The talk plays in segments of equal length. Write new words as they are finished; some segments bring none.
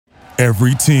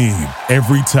Every team,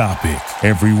 every topic,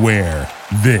 everywhere.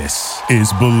 This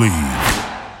is Believe.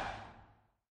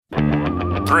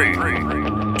 3, 2,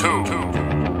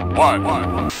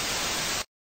 1.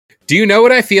 Do you know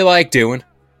what I feel like doing?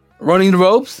 Running the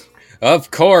ropes? Of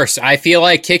course. I feel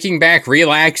like kicking back,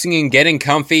 relaxing, and getting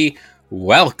comfy.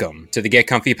 Welcome to the Get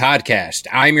Comfy Podcast.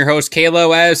 I'm your host,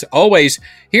 Kalo, as always,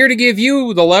 here to give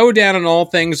you the lowdown on all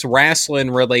things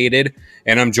wrestling related,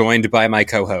 and I'm joined by my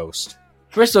co-host.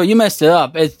 First of all, you messed it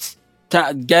up. It's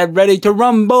get ready to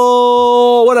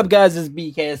rumble. What up, guys? It's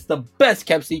BK. It's the best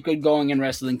kept secret going in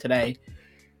wrestling today.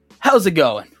 How's it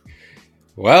going?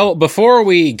 Well, before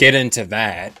we get into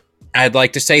that, I'd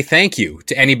like to say thank you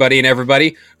to anybody and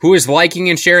everybody who is liking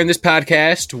and sharing this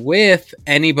podcast with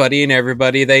anybody and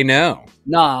everybody they know.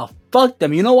 Nah, fuck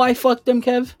them. You know why fuck them,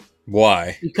 Kev?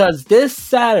 Why? Because this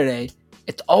Saturday,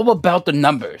 it's all about the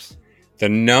numbers. The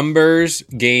numbers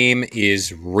game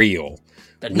is real.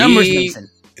 The numbers, Mason.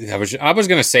 I was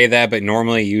going to say that, but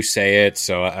normally you say it,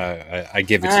 so I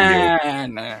give it to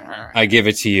you. I give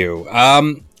it to you.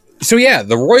 So yeah,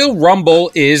 the Royal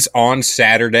Rumble is on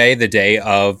Saturday, the day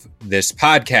of this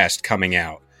podcast coming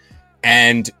out.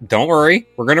 And don't worry,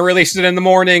 we're going to release it in the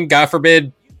morning. God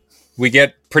forbid we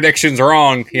get predictions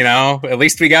wrong, you know? At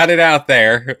least we got it out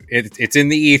there. It's in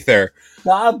the ether.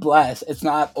 God bless. It's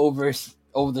not it's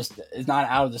not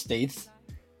out of the States.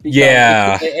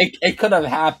 Yeah. It could have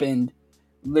happened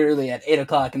literally at 8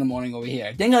 o'clock in the morning over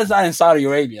here. Think it's not in Saudi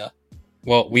Arabia.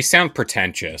 Well, we sound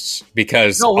pretentious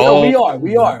because... No,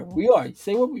 we are.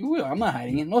 Say what we are. I'm not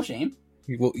hiding it. No shame.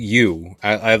 Well, you.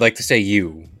 I'd like to say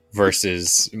you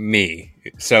versus me.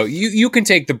 So you can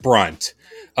take the brunt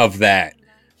of that.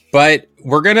 But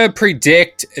we're going to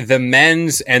predict the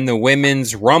men's and the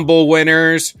women's Rumble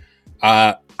winners.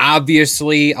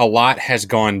 Obviously, a lot has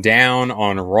gone down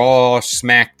on Raw,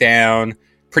 SmackDown,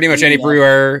 pretty much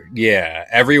everywhere. Yeah,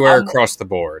 everywhere across the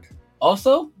board.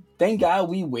 Also, thank God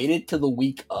we waited till the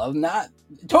week of. Not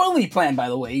totally planned, by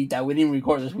the way, that we didn't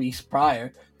record this week's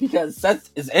prior because Seth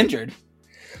is injured.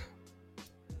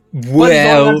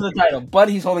 Well, but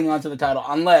he's holding on to the title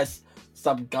unless,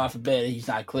 God forbid, he's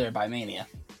not cleared by Mania.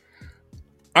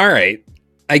 All right,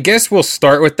 I guess we'll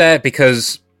start with that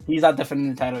because he's not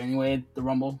defending the title anyway, the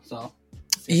Rumble. So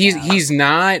he's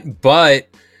not, but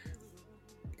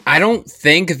I don't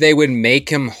think they would make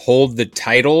him hold the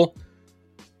title.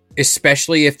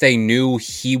 Especially if they knew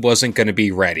he wasn't going to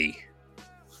be ready.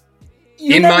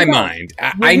 In my mind.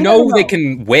 I know they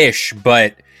can wish,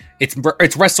 but it's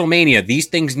WrestleMania. These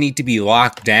things need to be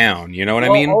locked down. You know what I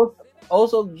mean?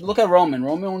 Also, look at Roman.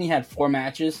 Roman only had 4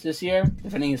 matches this year,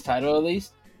 defending his title at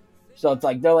least. So it's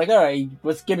like, they're like, all right,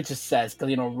 let's give it to Seth,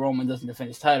 because, Roman doesn't defend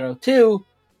his title. 2,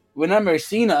 remember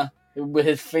Cena, with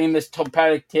his famous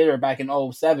panic tear back in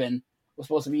 2007, was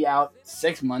supposed to be out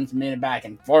 6 months, made it back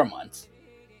in 4 months.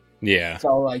 Yeah.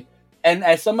 So, and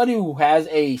as somebody who has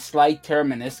a slight tear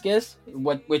meniscus,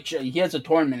 which he has a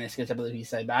torn meniscus, I believe he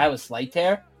said, but I have a slight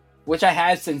tear, which I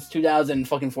had since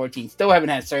 2014. Still haven't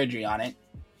had surgery on it.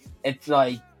 It's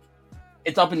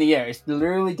it's up in the air. It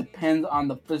literally depends on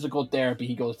the physical therapy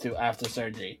he goes to after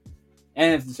surgery.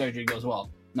 And if the surgery goes well.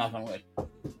 Knock on wood.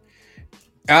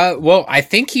 Well, I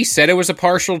think he said it was a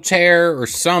partial tear or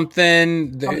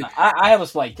something. I have a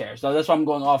slight tear, so that's why I'm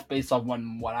going off based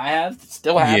on what I have.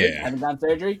 Still haven't gotten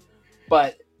surgery,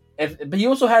 but he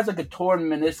also has a torn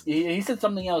meniscus. He said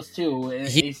something else too.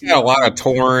 He's got a lot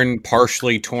of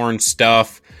partially torn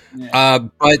stuff. Yeah.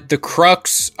 But the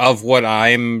crux of what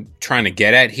I'm trying to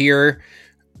get at here,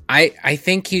 I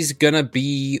think he's gonna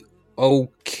be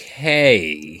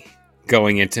okay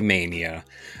going into Mania.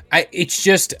 It's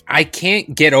just, I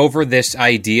can't get over this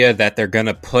idea that they're going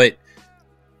to put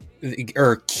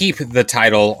or keep the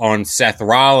title on Seth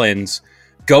Rollins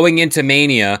going into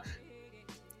Mania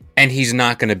and he's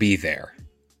not going to be there.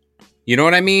 You know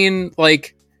what I mean?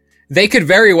 Like, they could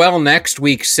very well next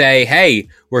week say, hey,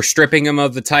 we're stripping him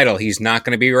of the title. He's not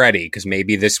going to be ready because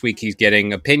maybe this week he's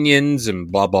getting opinions and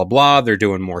blah, blah, blah. They're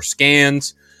doing more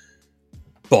scans.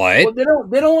 But they don't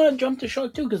want to jump the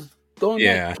shark too because going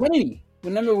back to Kennedy.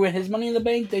 Remember with his Money in the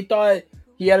Bank, they thought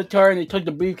he had a turn, they took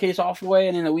the briefcase off away,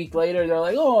 and then a week later, they're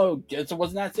like, oh, it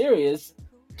wasn't that serious.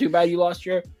 Too bad you lost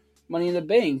your Money in the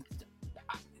Bank.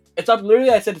 It's up,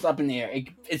 literally, I said it's up in the air.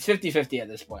 It's 50-50 at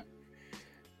this point.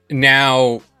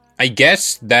 Now, I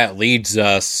guess that leads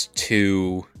us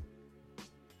to...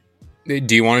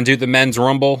 Do you want to do the men's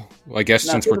Rumble? I guess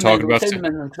since we're talking about...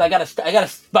 I got a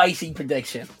spicy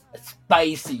prediction. All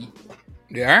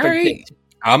right.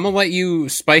 I'm going to let you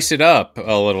spice it up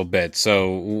a little bit. So,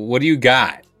 what do you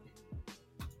got?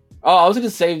 Oh, I was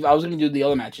going to do the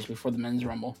other matches before the men's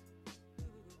Rumble.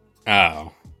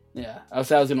 Oh. Yeah, I was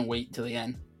gonna wait till the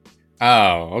end.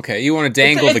 Oh, okay. You want to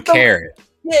dangle the carrot.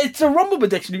 Yeah, it's a Rumble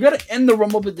prediction. You got to end the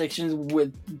Rumble predictions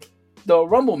with the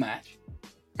Rumble match.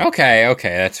 Okay,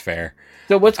 that's fair.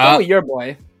 So let's go with your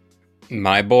boy.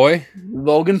 My boy?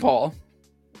 Logan Paul.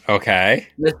 Okay.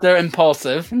 Mr.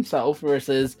 Impulsive himself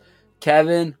versus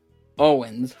Kevin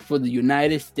Owens for the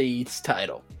United States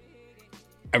title.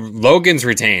 Logan's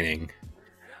retaining.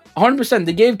 100%.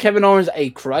 They gave Kevin Owens a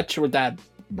crutch with that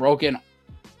broken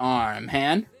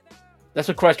hand. That's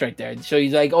a crutch right there. So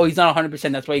he's like, oh, he's not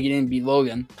 100%. That's why he didn't beat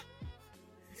Logan.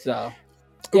 So,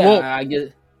 yeah, well, I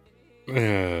get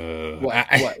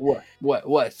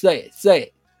What? Say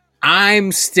it.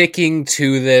 I'm sticking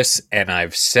to this, and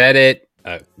I've said it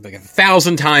like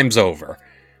 1,000 times over.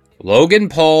 Logan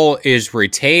Paul is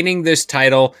retaining this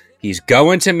title. He's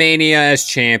going to Mania as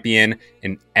champion,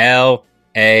 and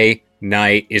L.A.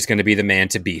 Knight is going to be the man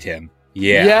to beat him.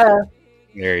 Yeah.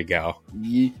 There you go.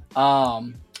 Yeah.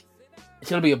 It's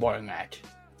going to be a boring match.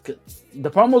 The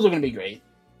promos are going to be great.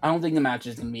 I don't think the match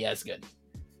is going to be as good.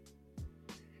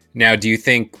 Now, do you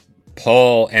think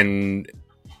Paul and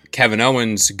Kevin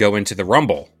Owens go into the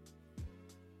Rumble?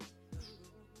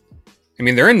 I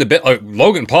mean, they're in the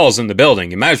Logan Paul's in the building.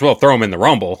 You might as well throw him in the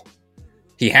Rumble.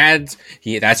 That's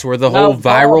where the whole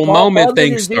viral moment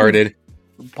thing started.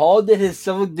 Paul did his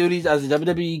civic duties as a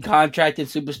WWE contracted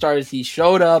superstar. He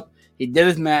showed up. He did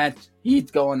his match. He's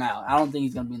going out. I don't think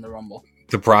he's going to be in the Rumble.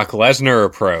 The Brock Lesnar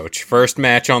approach. First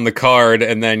match on the card,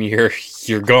 and then you're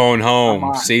going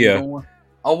home. See ya.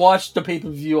 I'll watch the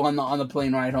pay-per-view on the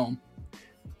plane ride home.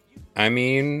 I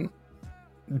mean,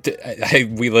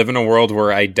 we live in a world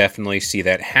where I definitely see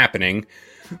that happening.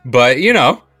 But,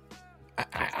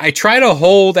 I try to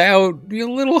hold out a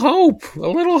little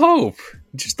hope.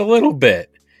 Just a little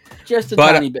bit. Just a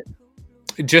tiny bit.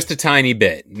 Just a tiny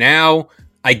bit. Now,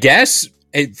 I guess,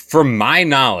 from my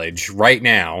knowledge right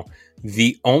now,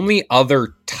 the only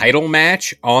other title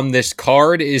match on this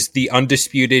card is the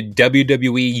undisputed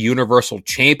WWE Universal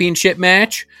Championship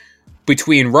match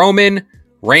between Roman,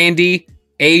 Randy,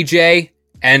 AJ,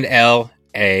 and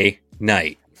L.A.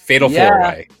 Knight. Fatal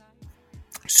 4-way.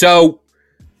 So,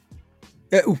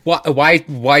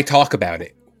 why talk about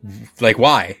it? Like,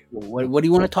 why? What do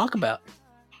you want to talk about?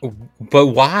 But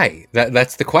why?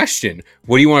 That's the question.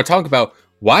 What do you want to talk about?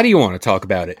 Why do you want to talk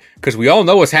about it? Because we all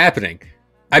know what's happening.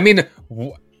 I mean,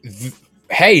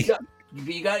 hey.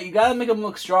 You got to make him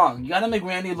look strong. You got to make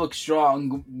Randy look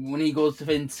strong when he goes to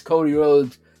face Cody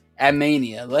Rhodes at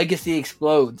Mania. Legacy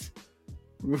explodes.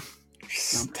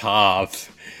 Stop.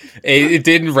 It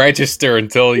didn't register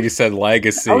until you said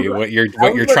legacy. What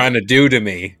you're trying to do to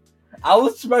me. I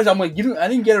was surprised. I'm like, I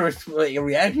didn't get a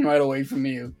reaction right away from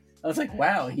you. I was like,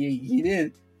 wow, he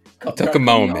did. It took a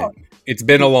moment. It's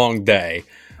been a long day,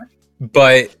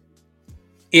 but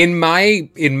in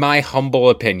my humble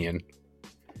opinion,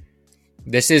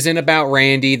 this isn't about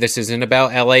Randy. This isn't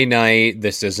about LA Knight.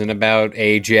 This isn't about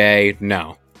AJ.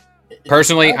 No.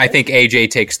 Personally, I think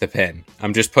AJ takes the pin.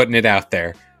 I'm just putting it out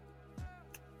there.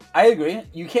 I agree.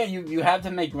 You can't. You have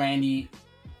to make Randy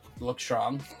look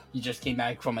strong. He just came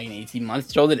back from like an 18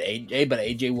 months. So did AJ, but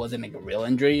AJ wasn't like a real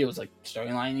injury. It was like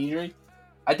storyline injury.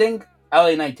 I think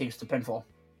LA Knight takes the pinfall.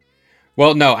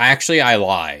 Well, no, actually, I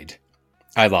lied.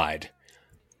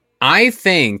 I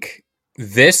think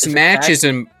this match is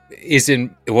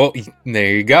in. Well,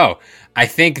 there you go. I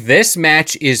think this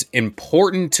match is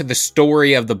important to the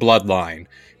story of the bloodline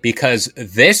because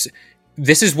this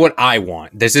is what I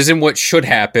want. This isn't what should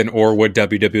happen or what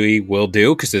WWE will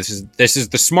do because this is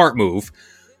the smart move.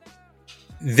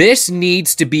 This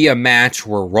needs to be a match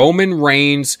where Roman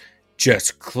Reigns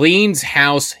just cleans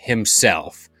house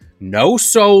himself. No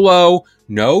Solo,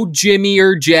 no Jimmy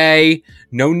or Jay,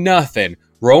 no nothing.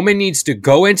 Roman needs to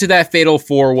go into that fatal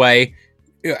 4-way.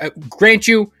 Grant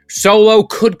you, Solo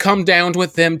could come down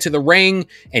with him to the ring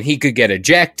and he could get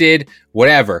ejected,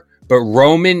 whatever. But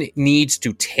Roman needs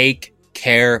to take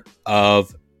care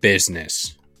of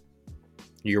business.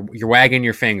 You're wagging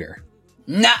your finger.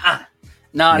 Nah.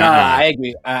 No, I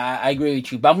agree. I agree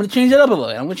with you. But I'm going to change it up a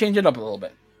little.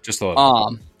 Bit. Just a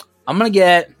little. I'm going to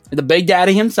get the Big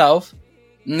Daddy himself,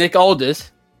 Nick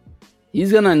Aldis.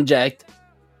 He's going to inject.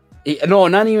 No,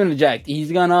 not even inject.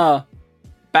 He's going to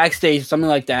backstage, something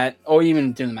like that, or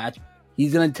even during the match.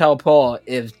 He's going to tell Paul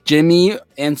if Jimmy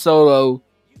and Solo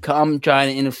come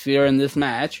trying to interfere in this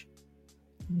match,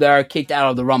 they're kicked out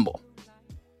of the Rumble.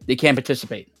 They can't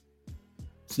participate.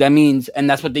 So that means, and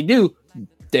that's what they do.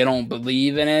 They don't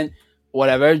believe in it.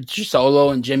 Whatever. Solo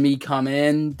and Jimmy come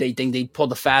in. They think they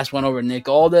pulled the fast one over Nick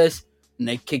Aldis. And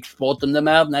they kick both of them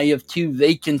out. Now you have 2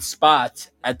 vacant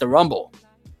spots at the Rumble.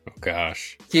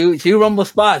 gosh. Two Rumble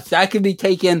spots. That could be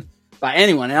taken by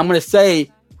anyone. And I'm going to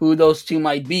say who those two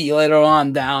might be later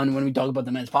on down when we talk about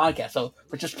the men's podcast. So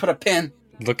let's just put a pin.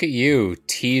 Look at you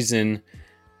teasing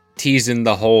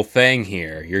the whole thing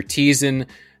here. You're teasing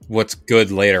what's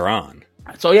good later on.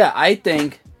 So yeah, I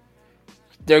think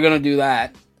they're going to do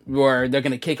that where they're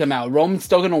going to kick him out. Roman's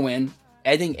still going to win.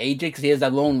 I think AJ, because he has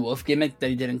that lone wolf gimmick that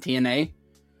he did in TNA.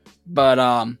 But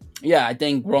yeah, I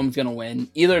think Roman's going to win.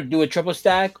 Either do a triple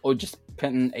stack or just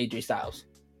pin AJ Styles.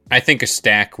 I think a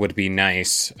stack would be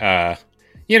nice.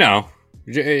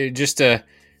 Just to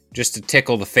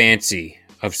tickle the fancy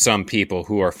of some people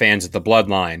who are fans of the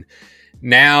bloodline.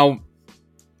 Now,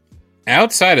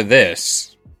 outside of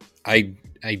this, I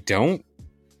don't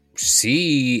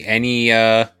see any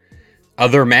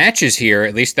other matches here,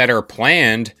 at least that are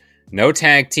planned. No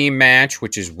tag team match,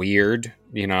 which is weird,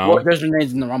 Well, there's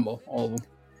names in the Rumble, all of them.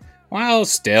 Well,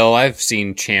 still, I've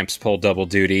seen champs pull double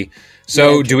duty.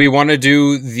 So, do we want to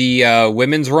do the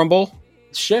women's Rumble?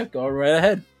 Sure, go right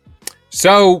ahead.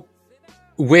 So,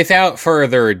 without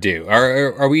further ado,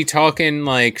 are we talking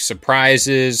like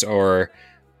surprises, or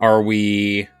are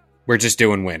we're just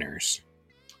doing winners?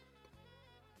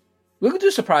 We could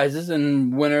do surprises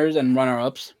and winners and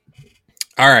runner-ups.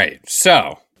 All right,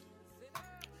 so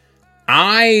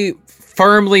I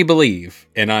firmly believe,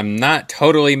 and I'm not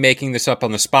totally making this up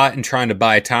on the spot and trying to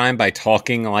buy time by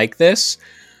talking like this.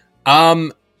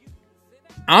 I'm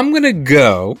gonna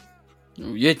go.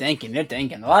 You're thinking.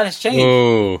 A lot has changed.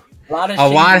 Ooh, a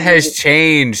lot has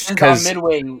changed because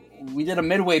midway. We did a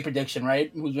midway prediction,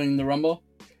 right? Who's winning the Rumble?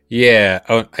 Yeah,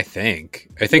 I think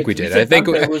we did. I think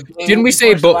didn't we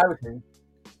say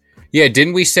Yeah,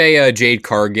 didn't we say Jade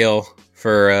Cargill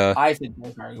for? I said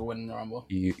Jade Cargill winning the Rumble.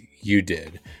 You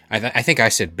did. I think I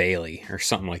said Bailey or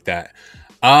something like that.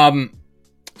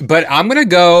 But I'm gonna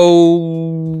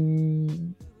go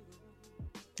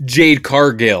Jade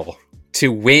Cargill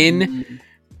to win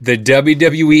the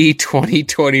WWE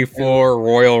 2024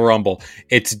 Royal Rumble.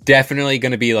 It's definitely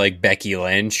going to be like Becky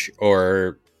Lynch,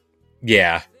 or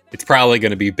yeah, it's probably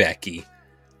going to be Becky.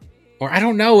 Or I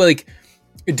don't know, like,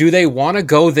 do they want to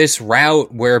go this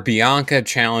route where Bianca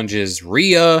challenges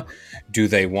Rhea? Do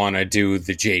they want to do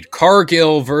the Jade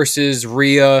Cargill versus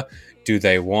Rhea? Do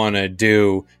they want to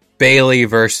do Bailey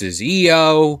versus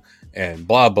Io? And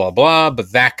blah, blah, blah.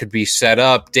 But that could be set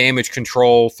up, damage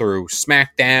control through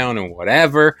SmackDown and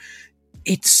whatever.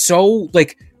 It's so,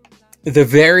 like, the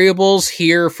variables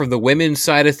here for the women's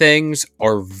side of things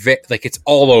are, like, it's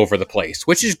all over the place,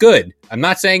 which is good. I'm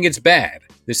not saying it's bad.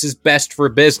 This is best for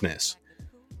business.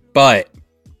 But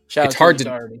it's hard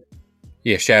to...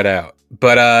 Yeah, shout out.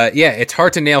 But, yeah, it's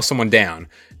hard to nail someone down.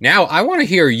 Now, I want to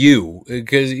hear you,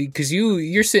 because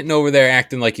you're sitting over there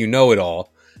acting like you know it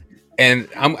all. And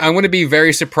I'm going to be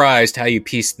very surprised how you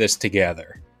piece this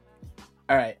together.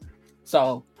 All right.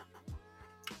 So,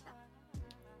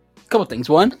 a couple things.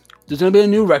 One, there's going to be a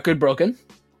new record broken.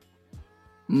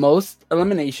 Most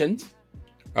eliminations.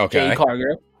 Okay. Jade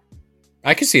Cargill.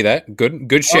 I can see that.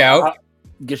 Good shout.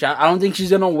 Good shout. I don't think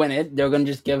she's going to win it. They're going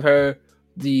to just give her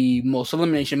the most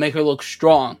elimination, make her look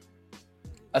strong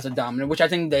as a dominant, which I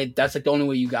think that's like the only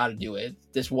way you got to do it.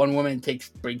 This one woman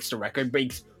breaks the record,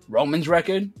 breaks Roman's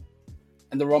record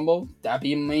in the Rumble. That'd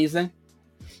be amazing.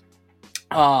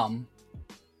 Runner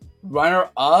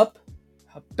up,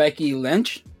 Becky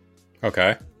Lynch.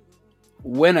 Okay.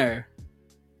 Winner,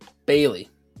 Bailey.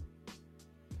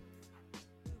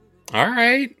 All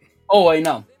right. Oh wait,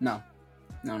 no, not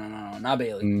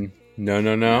Bailey.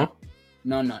 No.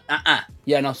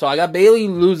 Yeah, no. So I got Bailey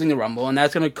losing the Rumble, and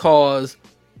that's gonna cause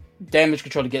Damage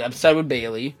Control to get upset with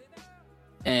Bailey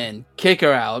and kick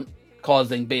her out,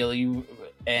 causing Bailey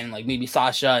and like maybe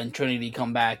Sasha and Trinity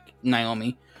come back,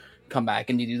 Naomi come back,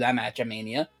 and they do that match at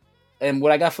Mania. And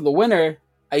what I got for the winner,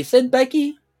 I said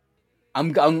Becky.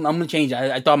 I'm gonna change it.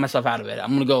 I thought myself out of it.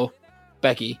 I'm gonna go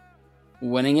Becky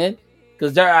winning it,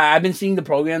 because I've been seeing the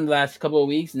program the last couple of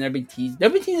weeks, and they've been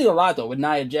teasing a lot though with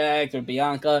Nia Jax or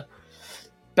Bianca.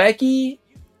 Becky,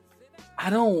 I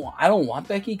don't want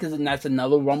Becky, because that's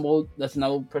another Rumble. That's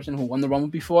another person who won the Rumble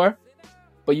before.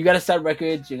 But you got to set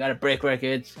records. You got to break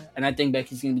records, and I think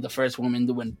Becky's gonna be the first woman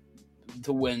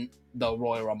to win the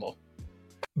Royal Rumble.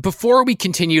 Before we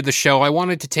continue the show, I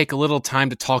wanted to take a little time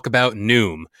to talk about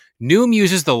Noom. Noom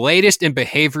uses the latest in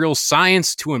behavioral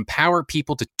science to empower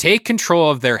people to take control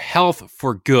of their health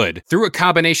for good through a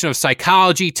combination of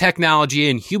psychology, technology,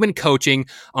 and human coaching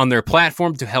on their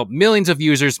platform to help millions of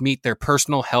users meet their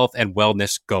personal health and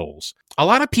wellness goals. A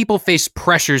lot of people face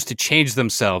pressures to change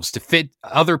themselves to fit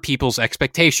other people's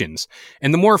expectations,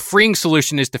 and the more freeing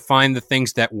solution is to find the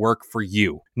things that work for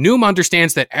you. Noom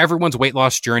understands that everyone's weight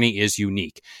loss journey is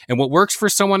unique, and what works for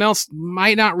someone else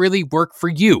might not really work for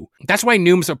you. That's why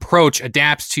Noom's approach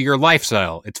adapts to your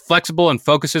lifestyle. It's flexible and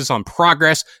focuses on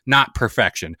progress, not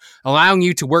perfection, allowing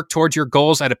you to work towards your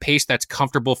goals at a pace that's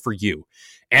comfortable for you.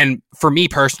 And for me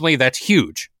personally, that's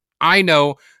huge. I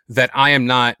know that I am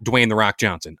not Dwayne The Rock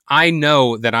Johnson. I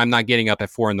know that I'm not getting up at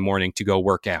 4 a.m. to go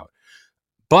work out.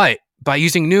 But by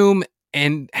using Noom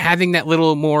and having that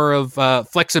little more of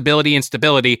flexibility and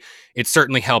stability, it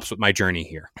certainly helps with my journey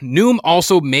here. Noom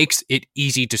also makes it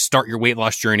easy to start your weight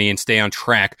loss journey and stay on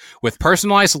track with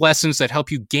personalized lessons that help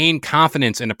you gain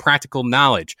confidence and a practical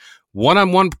knowledge,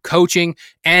 one-on-one coaching,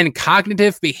 and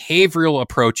cognitive behavioral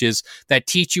approaches that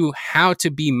teach you how to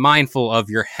be mindful of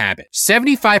your habits.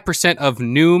 75% of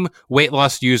Noom weight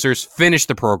loss users finished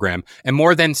the program, and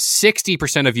more than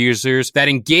 60% of users that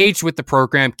engaged with the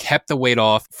program kept the weight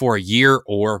off for a year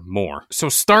or more. So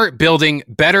start building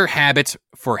better habits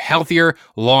for healthier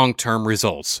long-term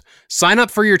results. Sign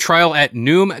up for your trial at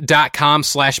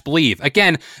Noom.com/believe.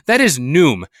 Again, that is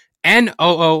Noom,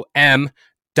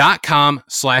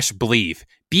 Noom.com/believe.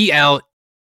 BL.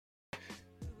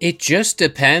 It just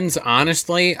depends,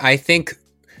 honestly. I think,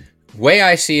 way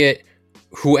I see it,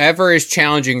 whoever is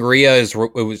challenging Rhea is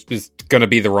going to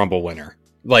be the Rumble winner.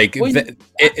 Like,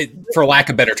 for lack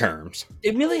of better terms.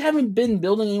 They really haven't been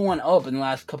building anyone up in the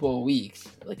last couple of weeks,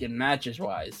 like in matches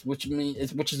wise, which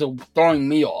is throwing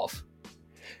me off.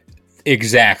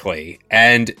 Exactly.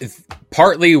 And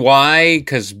partly why,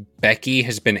 because Becky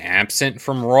has been absent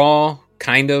from Raw,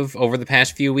 kind of, over the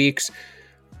past few weeks,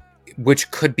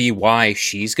 which could be why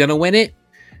she's going to win it.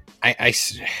 Why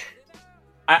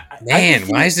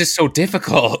is this so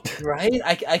difficult? Right?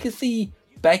 I could see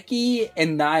Becky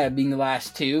and Nia being the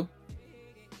last two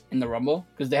in the Rumble,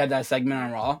 because they had that segment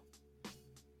on Raw.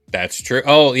 That's true.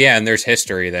 Oh, yeah, and there's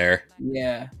history there.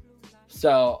 Yeah.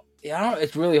 So, yeah,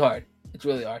 it's really hard. It's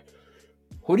really hard.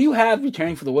 Who do you have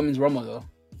returning for the Women's Rumble, though?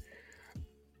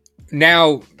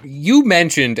 Now, you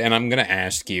mentioned, and I'm going to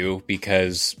ask you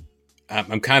because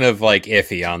I'm kind of like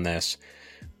iffy on this.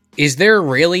 Is there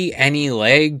really any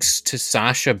legs to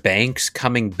Sasha Banks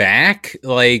coming back?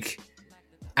 Like,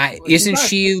 isn't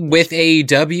she with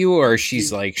AEW, or she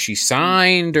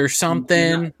signed or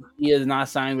something? She is not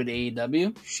signed with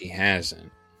AEW. She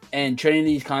hasn't. And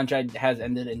Trinity's contract has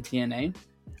ended in TNA.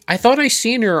 I thought I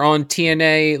seen her on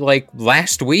TNA like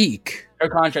last week. Her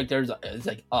contract there is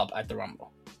like up at the Rumble.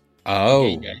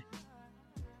 Oh. Okay.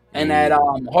 And that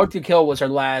Hard to Kill was her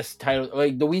last title.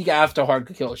 Like the week after Hard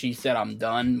to Kill, she said, "I'm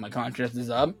done. My contract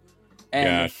is up."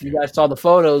 And if you guys saw the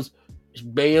photos,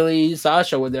 Bailey,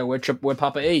 Sasha were there with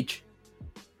Papa H.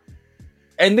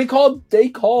 And they called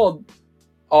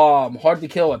Hard to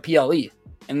Kill a PLE,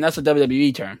 and that's a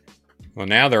WWE term. Well,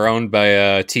 now they're owned by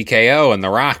TKO, and The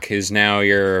Rock is now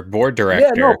your board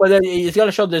director. Yeah, no, but it's got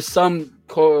to show there's some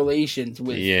correlations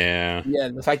with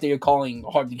the fact that you're calling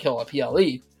Hard to Kill a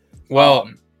PLE. Well,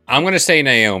 I'm going to say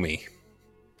Naomi.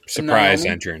 Surprise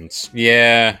entrance.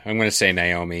 Yeah, I'm going to say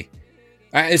Naomi.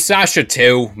 It's Sasha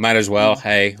too. Might as well.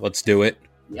 Hey, let's do it.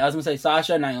 Yeah, I was going to say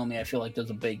Sasha and Naomi. I feel like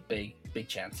there's a big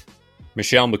chance.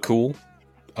 Michelle McCool.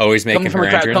 Always making her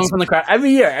entrance. Coming from the crowd.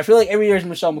 Every year. I feel like every year is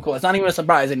Michelle McCool. It's not even a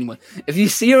surprise anymore. If you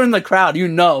see her in the crowd, you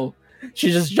know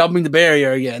she's just jumping the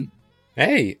barrier again.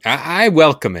 Hey, I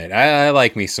welcome it. I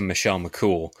like me some Michelle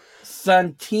McCool.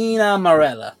 Santina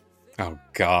Marella. Oh,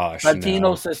 gosh.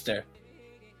 Santino's sister.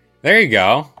 There you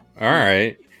go. All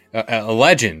right. A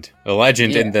legend. A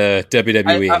legend in the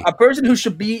WWE. A person who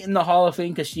should be in the Hall of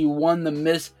Fame because she won the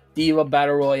Miss Diva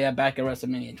Battle Royale back at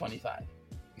WrestleMania 25.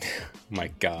 Oh, my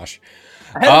gosh.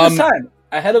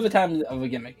 Ahead of the time of a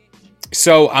gimmick.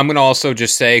 So I'm going to also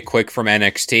just say, quick from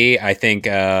NXT, I think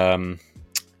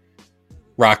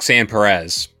Roxanne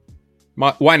Perez.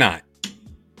 Why not?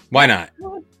 Why not?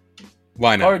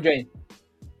 Why not? Cora Jade.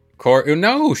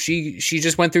 No, she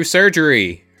just went through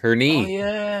surgery. Her knee. Oh,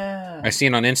 yeah. I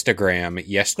seen on Instagram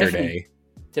yesterday.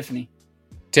 Tiffany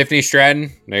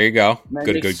Stratton. There you go.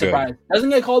 Good. Doesn't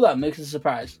get called up. Makes it a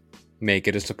surprise. Make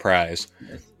it a surprise.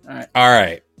 Yes. All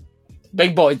right.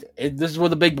 Big boy. This is where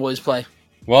the big boys play.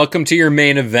 Welcome to your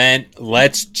main event.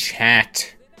 Let's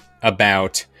chat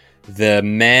about the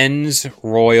Men's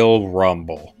Royal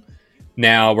Rumble.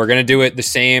 Now, we're going to do it the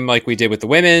same like we did with the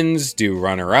women's. Do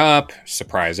runner-up,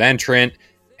 surprise entrant,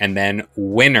 and then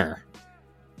winner.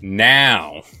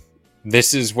 Now,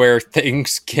 this is where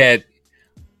things get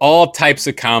all types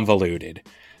of convoluted.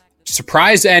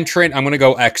 Surprise entrant, I'm going to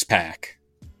go X-Pac.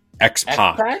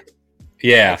 X-Pac? X-Pac?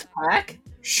 Yeah. X-Pac?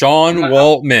 Sean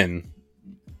Waltman.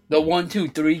 The 1, 2,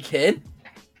 3 kid.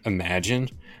 Imagine.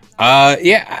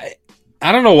 Yeah.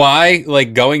 I don't know why,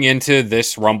 like, going into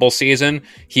this Rumble season,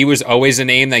 he was always a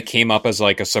name that came up as,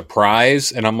 like, a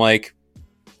surprise. And I'm like,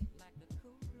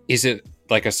 is it,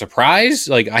 like, a surprise?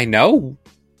 Like, I know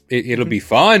it'll be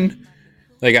fun.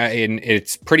 Like, and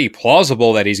it's pretty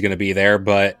plausible that he's going to be there.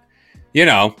 But, you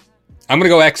know, I'm going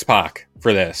to go X-Pac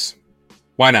for this.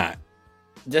 Why not?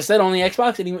 Just said only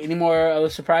Xbox? Any more other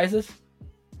surprises?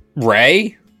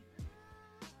 Ray?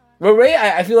 Well, Ray,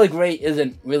 I feel like Ray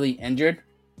isn't really injured.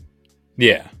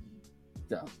 Yeah.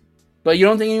 So, but you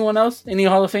don't think anyone else? Any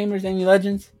Hall of Famers? Any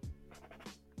legends?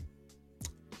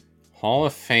 Hall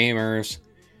of Famers.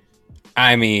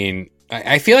 I mean,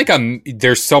 I feel like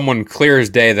there's someone clear as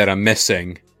day that I'm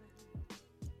missing.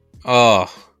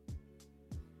 Oh.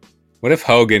 What if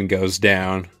Hogan goes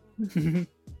down?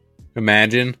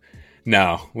 Imagine.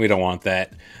 No, we don't want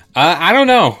that. I don't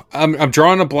know. I'm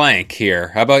drawing a blank here.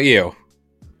 How about you?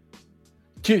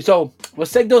 So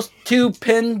let's take those 2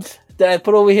 pins that I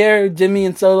put over here, Jimmy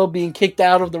and Solo being kicked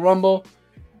out of the Rumble.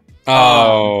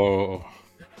 Oh.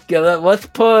 Let's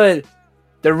put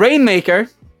the Rainmaker,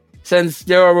 since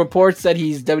there are reports that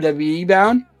he's WWE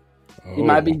bound. He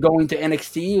might be going to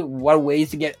NXT. What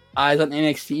ways to get eyes on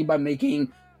NXT by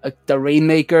making the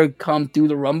Rainmaker come through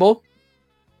the Rumble?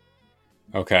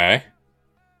 Okay.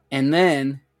 And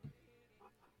then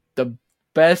the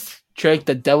best trick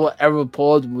the devil ever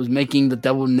pulled was making the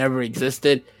devil never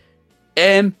existed.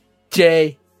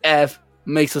 MJF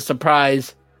makes a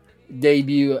surprise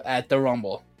debut at the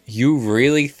Rumble. You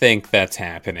really think that's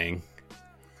happening?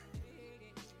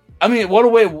 I mean, what a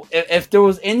way. If there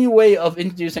was any way of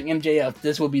introducing MJF,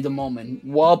 this would be the moment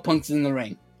while Punk's in the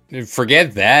ring.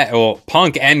 Forget that. Well,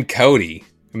 Punk and Cody.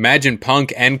 Imagine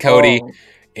Punk and Cody. Oh.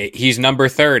 He's number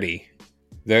 30.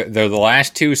 They're the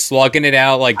last 2 slugging it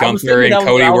out like Gunther and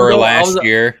Cody were last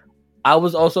year. I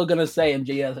was also going to say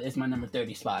MJF is my number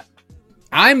 30 spot.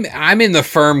 I'm in the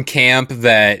firm camp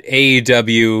that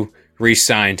AEW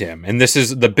re-signed him. And this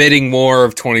is the bidding war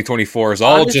of 2024 is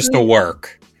all just a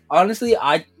work. Honestly,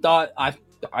 I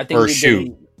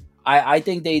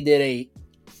think they did a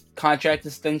contract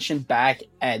extension back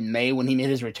at May when he made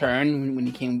his return, when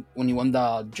he won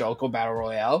the Joko Battle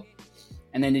Royale.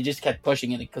 And then they just kept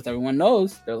pushing it because everyone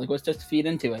knows. They're like, let's just feed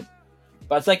into it.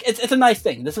 But it's like, it's a nice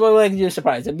thing. This is what we like to do,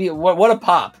 surprise. It'd be, what a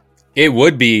pop. It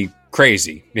would be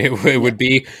crazy. It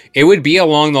would be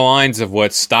along the lines of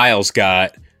what Styles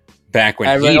got back when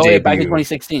debuted. Back in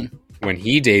 2016. When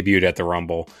he debuted at the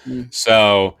Rumble.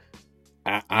 So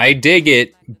I dig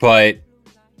it, but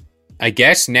I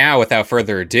guess now, without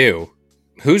further ado,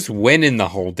 who's winning the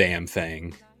whole damn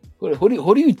thing? Who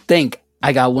do you think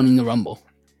I got winning the Rumble?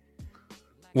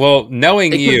 Well,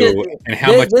 knowing you and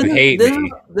how much you hate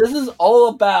me. This is all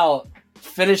about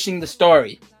finishing the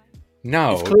story.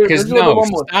 No, because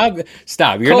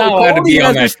stop. You're not allowed to be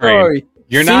on that train.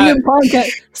 You're not.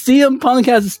 CM Punk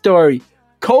has a story.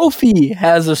 Kofi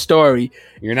has a story.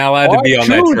 You're not allowed to be on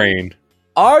that train.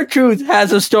 R-Truth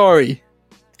has a story.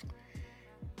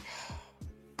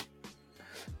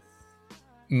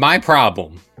 My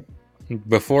problem,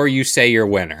 before you say your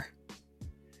winner,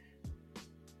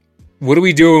 what are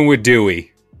we doing with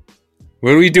Dewey?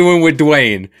 What are we doing with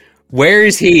Dwayne? Where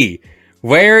is he?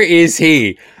 Where is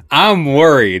he? I'm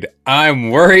worried.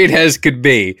 I'm worried as could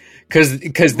be. Because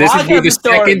this would be the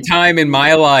second time in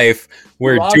my life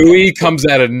where Dewey comes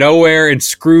out of nowhere and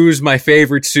screws my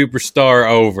favorite superstar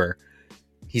over.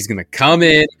 He's going to come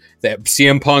in. That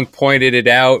CM Punk pointed it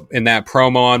out in that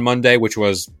promo on Monday, which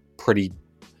was pretty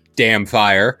damn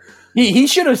fire. He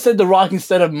should have said The Rock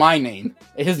instead of my name.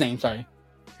 His name, sorry.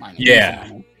 My name. Yeah.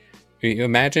 Can you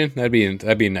imagine? That'd be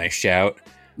a nice shout.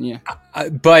 Yeah.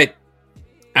 But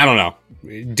I don't know.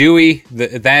 Dewey,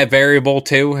 that variable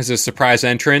too, as a surprise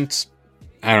entrance.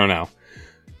 I don't know.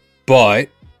 But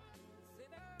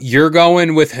you're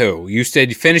going with who? You said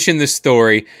you're finishing this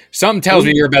story. Something tells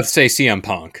me you're about to say CM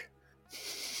Punk.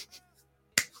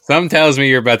 Something tells me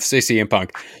you're about to say CM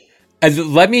Punk.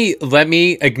 Let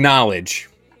me acknowledge.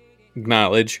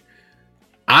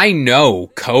 I know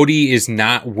Cody is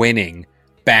not winning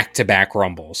back-to-back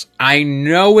Rumbles. I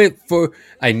know it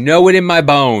in my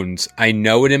bones.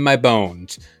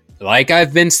 Like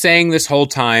I've been saying this whole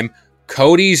time,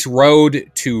 Cody's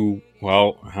road to,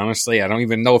 well, honestly, I don't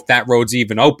even know if that road's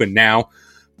even open now,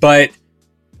 but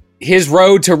his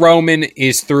road to Roman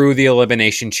is through the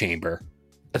Elimination Chamber.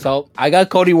 So I got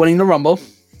Cody winning the Rumble.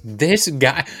 This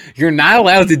guy, you're not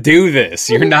allowed to do this.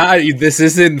 This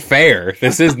isn't fair.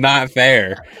 This is not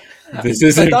fair. This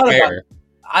isn't fair.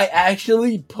 I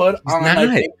actually put on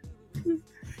my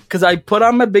because I put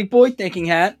on my big boy thinking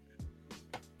hat,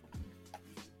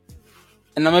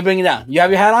 and I'm gonna bring it down. You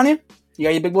have your hat on you? You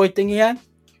got your big boy thinking hat?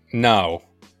 No.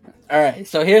 All right.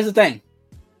 So here's the thing.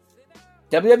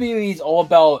 WWE is all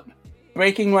about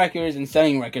breaking records and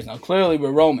setting records. Now, clearly,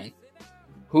 we're Roman.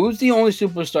 Who's the only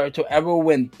superstar to ever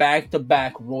win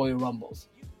back-to-back Royal Rumbles?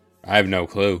 I have no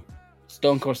clue.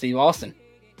 Stone Cold Steve Austin.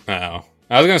 Oh.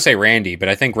 I was going to say Randy, but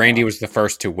I think Randy was the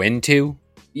first to win 2.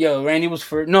 Yeah, Randy was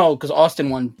first. No, because Austin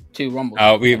won 2 Rumbles.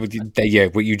 Oh, yeah,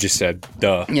 what you just said.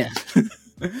 Duh. Yeah.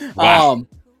 Wow.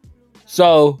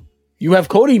 So you have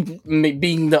Cody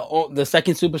being the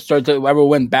second superstar to ever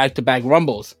win back-to-back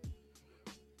Rumbles.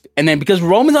 And then because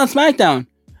Roman's on SmackDown,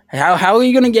 how are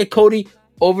you going to get Cody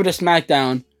over to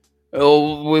SmackDown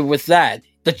with that?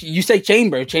 You say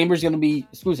Chamber's going to be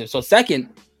exclusive. So second,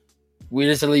 we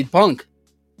just lead Punk.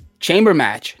 Chamber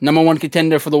match, number 1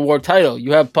 contender for the world title.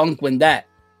 You have Punk win that.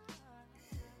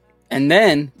 And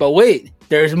then, but wait,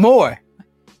 there's more.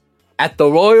 At the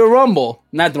Royal Rumble,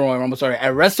 not the Royal Rumble, sorry,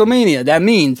 at WrestleMania, that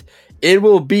means it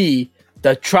will be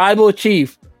the Tribal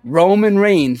Chief, Roman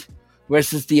Reigns,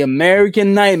 versus the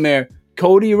American Nightmare,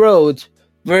 Cody Rhodes,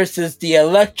 versus the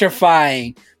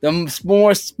electrifying, the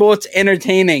more sports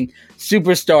entertaining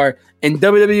superstar in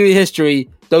WWE history,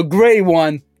 the great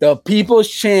one, the People's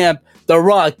Champ, The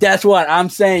Rock. That's what I'm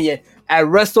saying. It at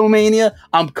WrestleMania,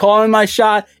 I'm calling my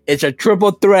shot. It's a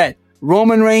triple threat.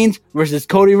 Roman Reigns versus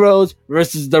Cody Rhodes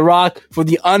versus The Rock for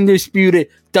the undisputed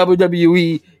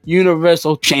WWE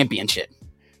Universal Championship.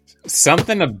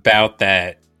 Something about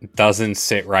that doesn't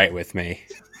sit right with me.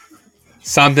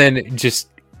 Something just...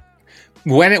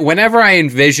 Whenever I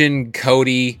envision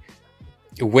Cody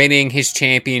winning his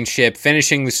championship,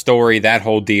 finishing the story, that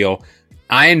whole deal,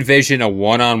 I envision a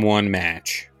one-on-one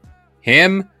match.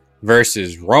 Him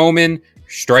versus Roman,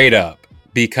 straight up.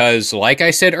 Because, like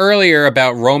I said earlier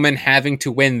about Roman having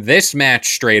to win this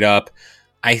match straight up,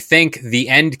 I think the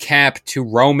end cap to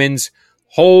Roman's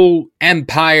whole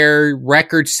empire,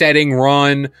 record-setting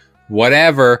run,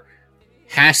 whatever,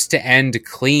 has to end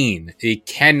clean. It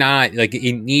cannot,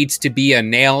 it needs to be a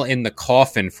nail in the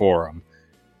coffin for him.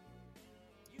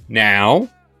 Now,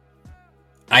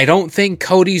 I don't think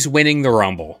Cody's winning the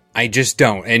Rumble. I just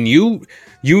don't. And you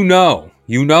know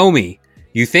me.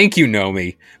 You think you know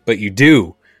me, but you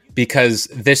do. Because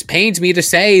this pains me to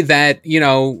say that,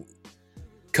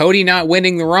 Cody not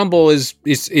winning the Rumble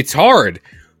it's hard.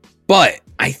 But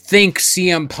I think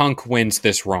CM Punk wins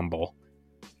this Rumble.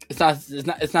 It's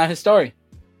not his story.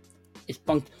 It's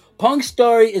Punk's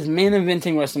story is main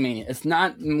eventing WrestleMania. It's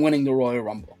not winning the Royal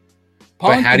Rumble.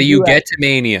 But how do you get to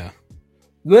Mania?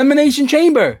 Elimination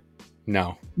Chamber.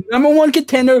 No. Number 1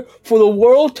 contender for the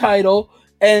world title,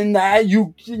 and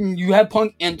you have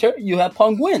Punk enter, you have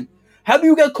Punk win. How do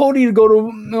you get Cody to go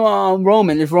to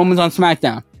Roman if Roman's on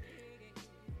SmackDown?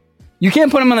 You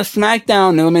can't put him on a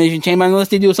SmackDown Elimination Chamber unless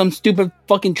they do some stupid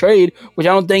fucking trade, which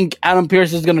I don't think Adam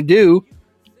Pearce is gonna do.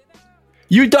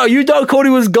 You thought Cody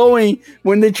was going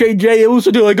when they trade Jay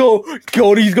Uso to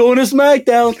Cody's going to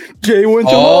SmackDown. Jay went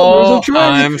to Raw. There's a trade.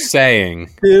 I'm saying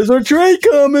there's a trade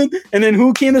coming. And then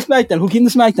who came to SmackDown? Who came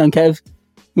to SmackDown, Kev?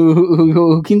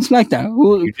 Who came to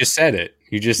SmackDown? You just said it.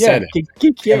 You just said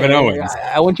it. Kevin Owens.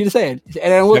 I want you to say it.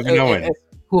 And Kevin Owens.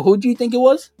 Who do you think it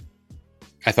was?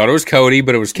 I thought it was Cody,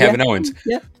 but it was Kevin Owens.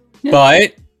 Yeah.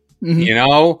 But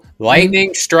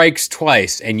lightning strikes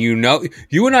twice, and you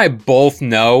and I both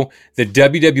know that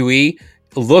WWE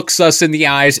looks us in the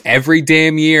eyes every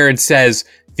damn year and says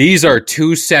these are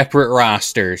 2 separate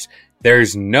rosters.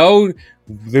 There's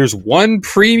one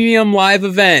premium live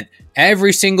event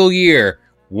every single year,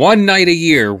 one night a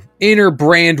year,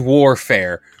 inter-brand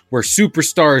warfare where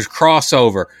superstars cross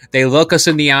over. They look us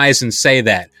in the eyes and say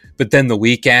that. But then the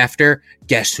week after,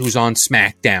 guess who's on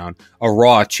SmackDown? A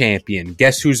Raw champion.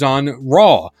 Guess who's on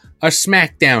Raw? A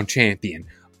SmackDown champion.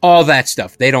 All that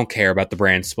stuff. They don't care about the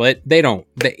brand split.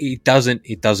 It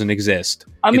doesn't exist.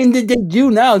 I mean, they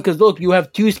do now because look, you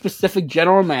have 2 specific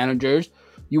general managers.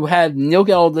 You have Nick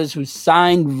Aldis who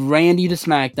signed Randy to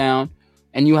SmackDown,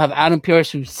 and you have Adam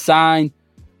Pearce who signed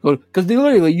because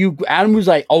Adam was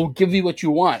like, "I'll give you what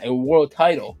you want, a world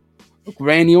title."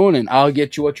 Randy Orton, I'll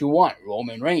get you what you want,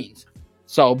 Roman Reigns.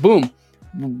 So, boom.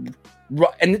 And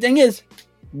the thing is,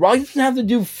 Rock doesn't have to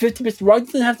do 50%. Rock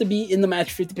doesn't have to be in the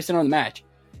match 50% of the match.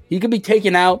 He could be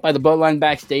taken out by the Bloodline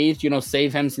backstage,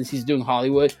 save him since he's doing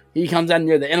Hollywood. He comes out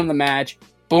near the end of the match.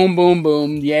 Boom, boom,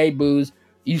 boom. Yay, boos.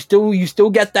 You still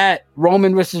get that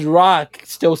Roman versus Rock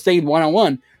still stayed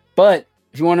one-on-one. But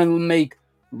if you want to make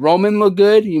Roman look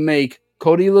good, you make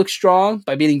Cody look strong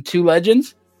by beating 2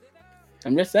 legends.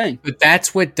 I'm just saying. But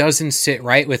that's what doesn't sit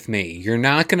right with me. You're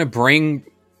not going to bring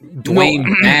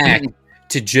Dwayne back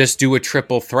to just do a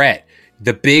triple threat.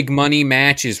 The big money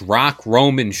match is Rock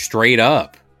Roman straight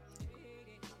up.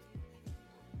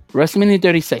 WrestleMania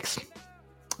 36.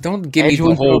 Don't give me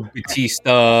the whole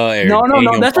Batista. Or No.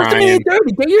 Daniel That's Bryan. WrestleMania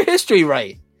 30. Get your history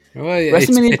right. Well,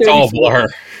 it's all blur.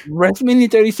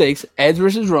 WrestleMania 36. Edge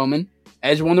versus Roman.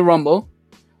 Edge won the Rumble.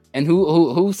 And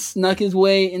who snuck his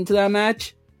way into that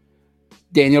match?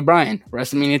 Daniel Bryan.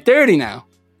 WrestleMania 30 now.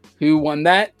 Who won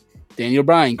that? Daniel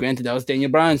Bryan. Granted, that was Daniel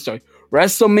Bryan's story.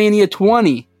 WrestleMania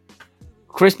 20.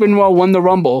 Chris Benoit won the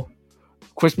Rumble.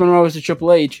 Chris Benoit was the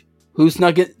Triple H. Who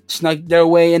snuck their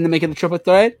way in to make it a triple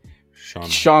threat?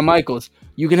 Shawn Michaels.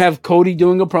 You can have Cody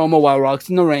doing a promo while Rock's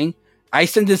in the ring. I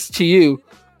send this to you,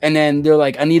 and then they're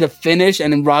like, I need a finish,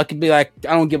 and then Rock can be like,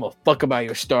 I don't give a fuck about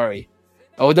your story.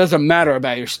 Oh, it doesn't matter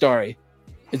about your story.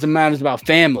 It matters about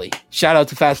family. Shout out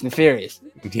to Fast and Furious.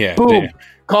 Yeah. Boom. Damn.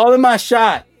 Calling my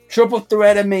shot. Triple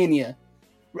threat of Mania.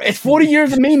 It's 40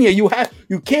 years of Mania.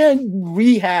 You can't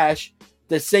rehash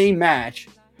the same match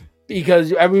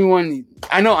because everyone.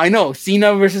 I know.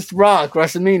 Cena versus Rock,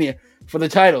 WrestleMania for the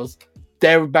titles.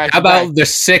 They're back. How about the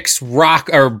 6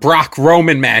 Brock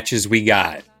Roman matches we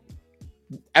got?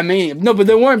 I mean, no, but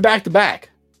they weren't back to back.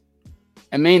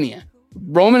 At Mania,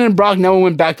 Roman and Brock never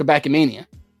went back to back at Mania.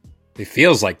 It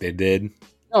feels like they did.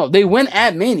 No, they went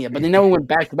at Mania, but they never went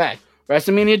back to back.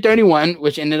 WrestleMania 31,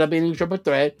 which ended up being a triple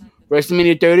threat.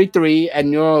 WrestleMania 33 at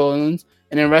New Orleans,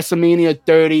 and then WrestleMania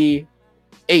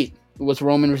 38 was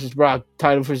Roman versus Brock,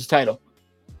 title versus title.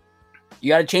 You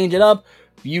got to change it up.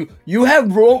 You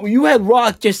had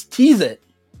Rock just tease it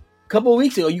a couple of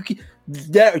weeks ago.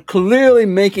 They're clearly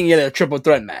making it a triple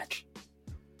threat match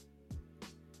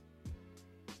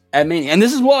at Mania, and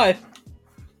this is why.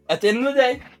 At the end of the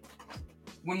day,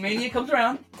 when Mania comes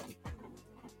around,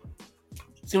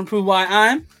 it's gonna prove why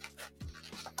I'm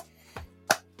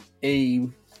a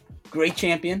great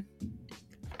champion.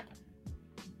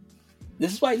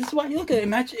 This is why you look at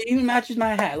it. It even matches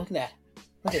my hat. Look at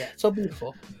that. So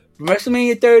beautiful.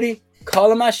 WrestleMania 30,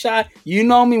 calling my shot. You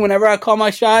know me, whenever I call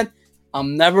my shot,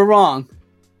 I'm never wrong.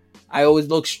 I always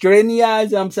look straight in the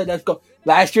eyes and I'm saying, let's go.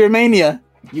 Last year at Mania,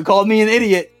 you called me an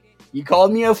idiot. You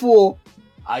called me a fool.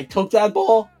 I took that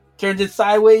ball, turned it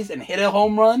sideways, and hit a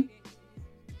home run.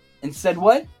 And said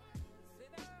what?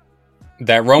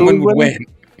 That Roman would win.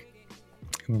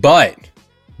 But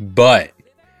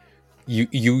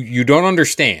you don't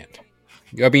understand.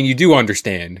 I mean, you do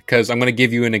understand, because I'm going to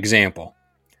give you an example.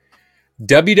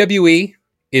 WWE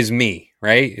is me,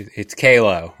 right? It's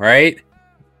Kalo, right?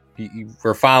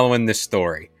 We're following this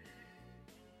story.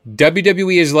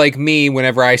 WWE is like me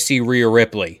whenever I see Rhea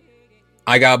Ripley.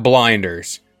 I got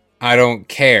blinders. I don't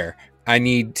care. I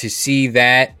need to see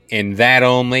that and that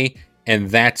only, and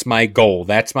that's my goal.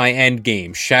 That's my end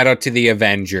game. Shout out to the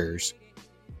Avengers.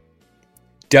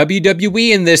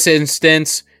 WWE in this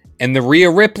instance, and the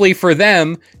Rhea Ripley for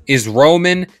them, is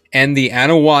Roman and the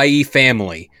Anoa'i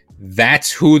family.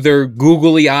 That's who they're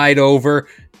googly-eyed over,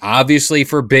 obviously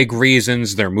for big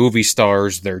reasons. They're movie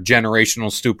stars, they're generational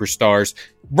superstars,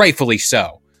 rightfully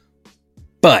so.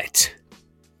 But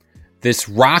this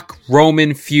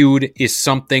Rock-Roman feud is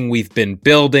something we've been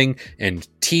building and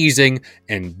teasing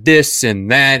and this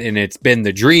and that, and it's been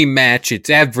the dream match,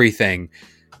 it's everything.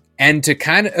 And to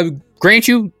kind of, grant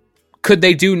you, could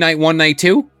they do night 1, night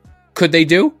 2? Could they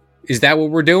do? Is that what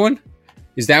we're doing?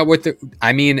 Is that what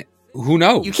I mean, who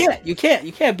knows? You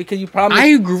can't because you promised. I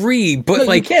agree, but no,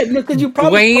 like,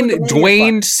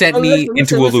 Dwayne sent me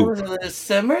into a loop.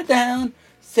 Simmer down.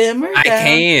 I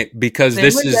can't, because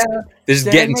this is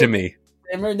getting to me.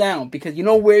 Simmer down, because you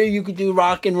know where you could do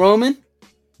Rock and Roman?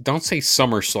 Don't say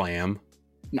SummerSlam.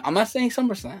 No, I'm not saying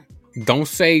SummerSlam. Don't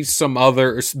say some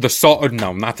other,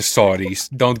 no, not the Saudis.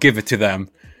 Don't give it to them.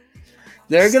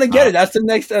 They're going to get it. That's the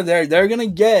next, they're going to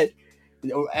get.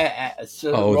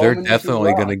 They're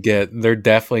definitely going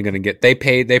to get,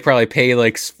 they probably pay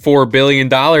like $4 billion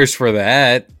for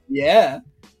that. Yeah.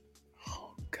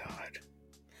 Oh, God.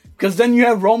 Because then you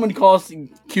have Roman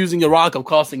accusing The Rock of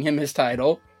costing him his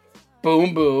title.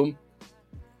 Boom, boom.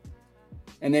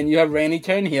 And then you have Randy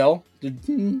turn heel.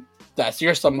 That's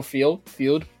your summer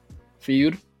feud.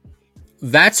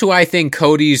 That's who I think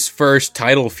Cody's first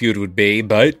title feud would be,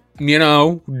 but, you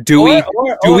know, do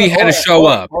we have to show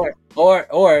up?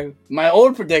 Or my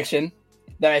old prediction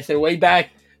that I said way back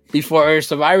before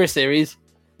Survivor Series,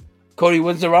 Cody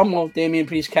wins the Rumble, Damian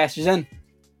Priest cashes in.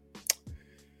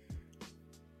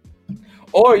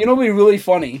 Or, you know what would be really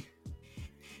funny?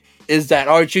 Is that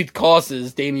R-Truth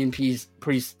costs Damian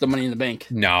Priest the Money in the Bank.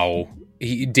 No.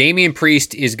 Damian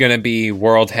Priest is going to be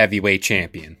World Heavyweight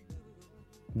Champion.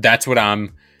 That's what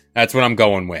I'm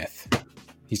going with.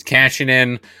 He's cashing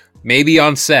in, maybe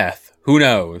on Seth. Who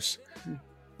knows?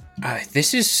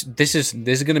 This is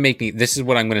gonna make me. This is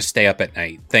what I'm gonna stay up at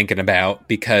night thinking about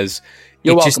because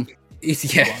you're welcome.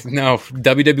 No,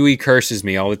 WWE curses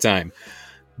me all the time.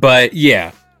 But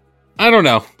yeah, I don't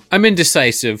know. I'm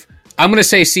indecisive. I'm gonna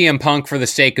say CM Punk for the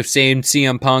sake of saying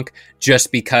CM Punk,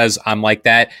 just because I'm like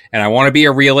that, and I want to be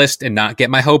a realist and not get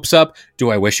my hopes up.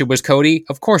 Do I wish it was Cody?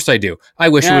 Of course I do. I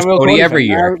wish it was Cody every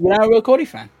year. You're not a real Cody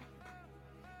fan.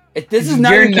 This is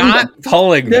not. You're not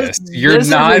pulling this. You're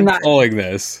not pulling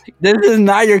this. This is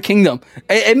not your kingdom.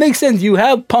 It makes sense. You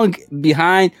have Punk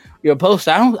behind your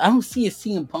poster. I don't see a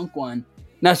CM Punk one.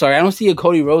 No, sorry, I don't see a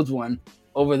Cody Rhodes one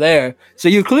over there. So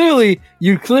you clearly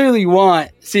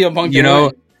want CM Punk. You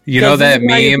know that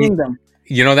meme.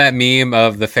 You know that meme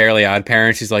of the Fairly Odd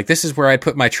Parents. She's like, "This is where I'd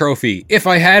put my trophy if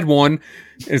I had one."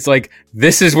 It's like,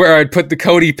 this is where I'd put the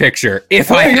Cody picture if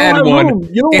I had one.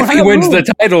 If he wins the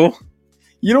title.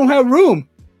 You don't have room.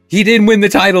 He didn't win the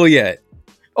title yet.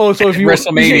 Oh, so if you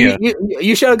WrestleMania,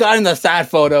 you should have gotten the sad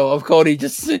photo of Cody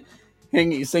just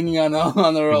singing on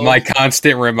the road. My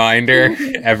constant reminder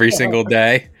every single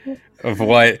day of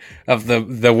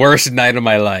the worst night of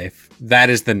my life.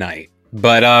 That is the night.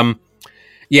 But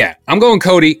yeah, I'm going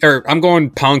Cody, or I'm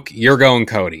going Punk. You're going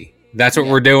Cody. That's what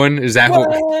we're doing. Is that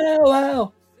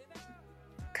wow?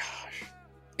 Gosh,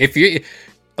 if you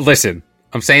listen.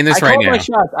 I'm saying this right now.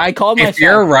 I called my shots.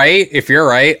 If you're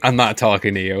right, I'm not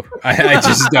talking to you. I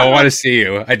just don't want to see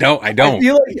you. I don't.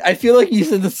 I feel like you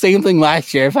said the same thing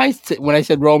last year. When I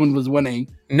said Roman was winning.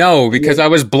 No, because I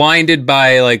was blinded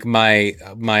by like my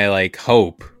like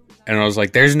hope, and I was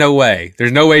like, "There's no way.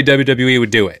 There's no way WWE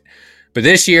would do it." But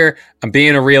this year, I'm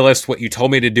being a realist. What you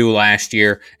told me to do last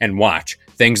year, and watch,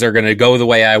 things are going to go the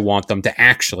way I want them to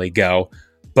actually go.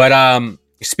 But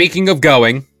speaking of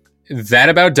going. That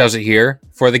about does it here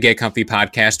for the Get Comfy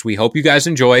podcast. We hope you guys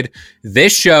enjoyed.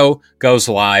 This show goes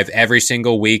live every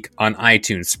single week on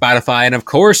iTunes, Spotify, and of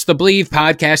course the Believe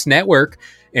Podcast Network.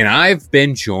 And I've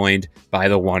been joined by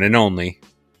the one and only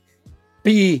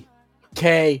BKS.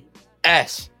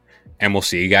 And we'll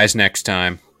see you guys next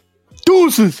time.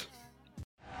 Deuces.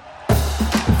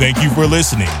 Thank you for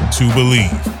listening to Believe.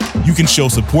 You can show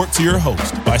support to your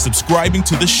host by subscribing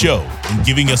to the show and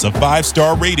giving us a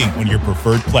 5-star rating on your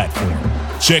preferred platform.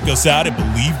 Check us out at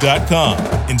Believe.com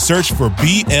and search for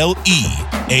BLEAV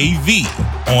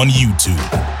on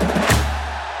YouTube.